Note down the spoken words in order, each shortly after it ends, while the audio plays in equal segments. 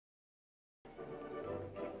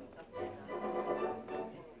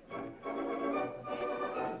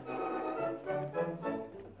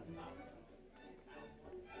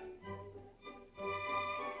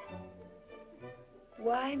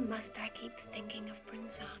Why must I keep thinking of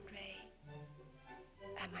Prince André?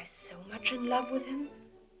 Am I so much in love with him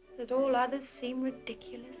that all others seem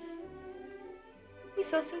ridiculous? We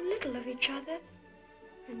saw so little of each other,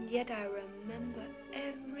 and yet I remember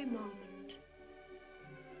every moment.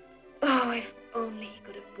 Oh, if only he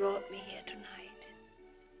could have brought me here tonight.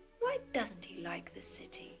 Why doesn't he like the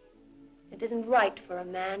city? It isn't right for a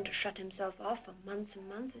man to shut himself off for months and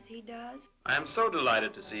months as he does. I am so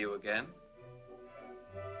delighted to see you again.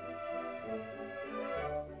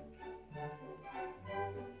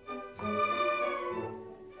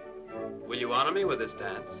 Will you honor me with this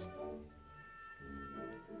dance?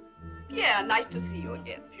 Yeah, nice to see you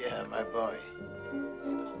again. Yeah, my boy.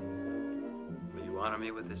 Will you honor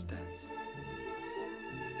me with this dance?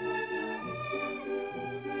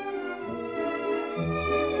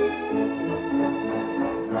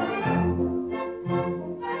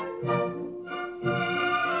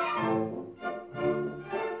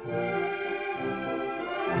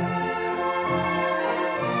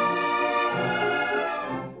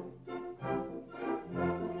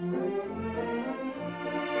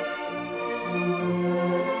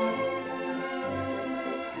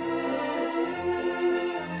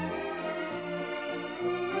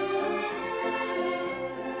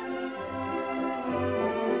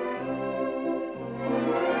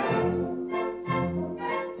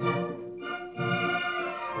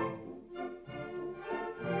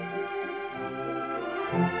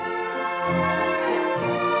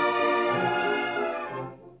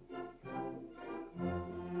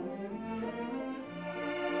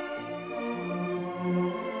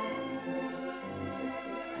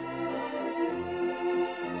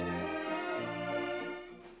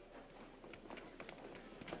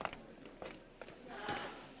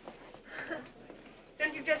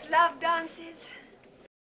 Don't you just love dances?